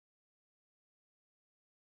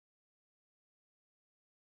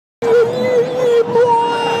Hello,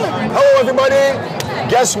 everybody.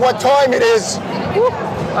 Guess what time it is?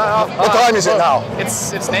 What time is it now?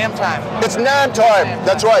 It's NAMM time. It's NAMM time.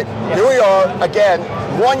 That's right. Yes. Here we are again,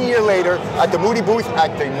 1 year later at the Moody booth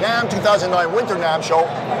at the NAMM 2009 Winter NAMM show.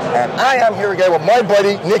 And I am here again with my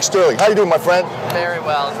buddy, Nick Sterling. How you doing, my friend? Very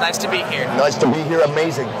well. It's nice to be here. Nice to be here.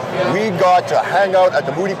 Amazing. We got to hang out at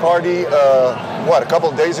the Moody party, a couple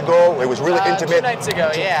of days ago. It was really intimate. 2 nights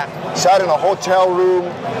ago, yeah. Sat in a hotel room.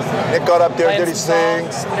 Nick got up there, did his thing,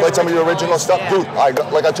 played some of your original stuff. Yeah. Dude,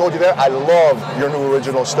 like I told you there, I love your new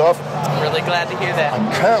original stuff. I'm really glad to hear that.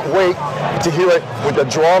 Can't wait to hear it with the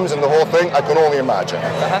drums and the whole thing. I can only imagine.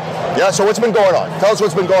 Yeah, so what's been going on? Tell us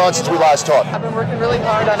what's been going on since we last talked. I've been working really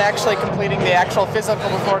hard on actually completing the actual physical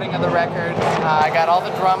recording of the record. I got all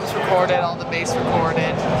the drums recorded, all the bass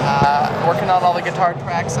recorded, working on all the guitar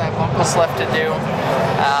tracks. I have vocals left to do.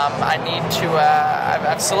 I need to,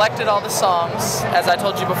 I've selected all the songs. As I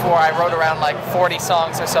told you before, I wrote around like 40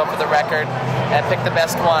 songs or so for the record and picked the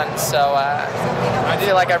best ones. So I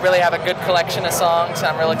feel like I really have a good collection of songs.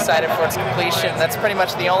 I'm real excited for its completion. That's pretty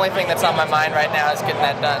much the only thing that's on my mind right now is getting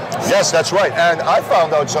that done. Yes, that's right. And I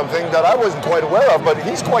found out something that I wasn't quite aware of, but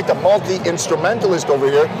he's quite the multi-instrumentalist over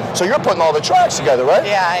here. So you're putting all the tracks together, right?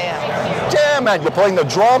 Yeah, I am. Damn, man. You're playing the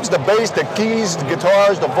drums, the bass, the keys, the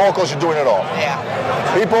guitars, the vocals. You're doing it all. Yeah.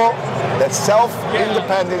 People, that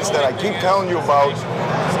self-independence that I keep telling you about,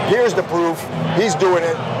 here's the proof. He's doing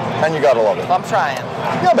it, and you gotta love it. I'm trying.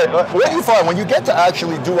 Yeah, but what do you find when you get to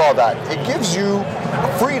actually do all that? It gives you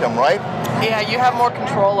freedom, right? Yeah, you have more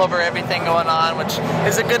control over everything going on, which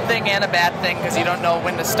is a good thing and a bad thing because you don't know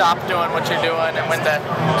when to stop doing what you're doing and when to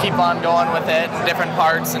keep on going with it and different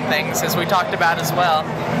parts and things, as we talked about as well.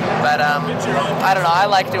 But I don't know, I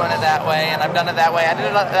like doing it that way, and I've done it that way. I did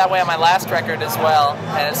it that way on my last record as well,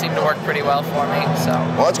 and it seemed to work pretty well for me. So.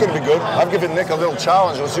 Well, that's going to be good. I've given Nick a little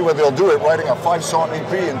challenge. We'll see whether he'll do it, writing a 5-song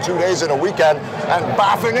EP in 2 days in a weekend and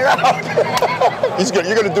baffing it out. He's good.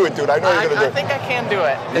 You're going to do it, dude. I know you're going to do it. I think I can do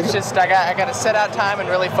it. It's just I got to set out time and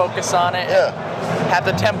really focus on it. Yeah. Have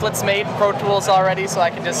the templates made in Pro Tools already so I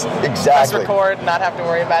can just press record and not have to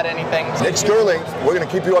worry about anything. Nick Sterling, we're going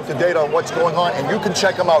to keep you up to date on what's going on, and you can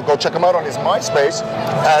check him out. Go check him out on his MySpace.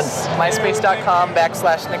 And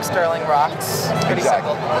MySpace.com/Nick Sterling Rocks. Pretty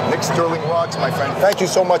simple. Nick Sterling Rocks, my friend. Thank you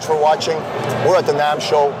so much for watching. We're at the NAMM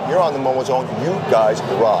show. You're on the MomoZone. You guys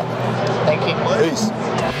rock. Thank you. Peace.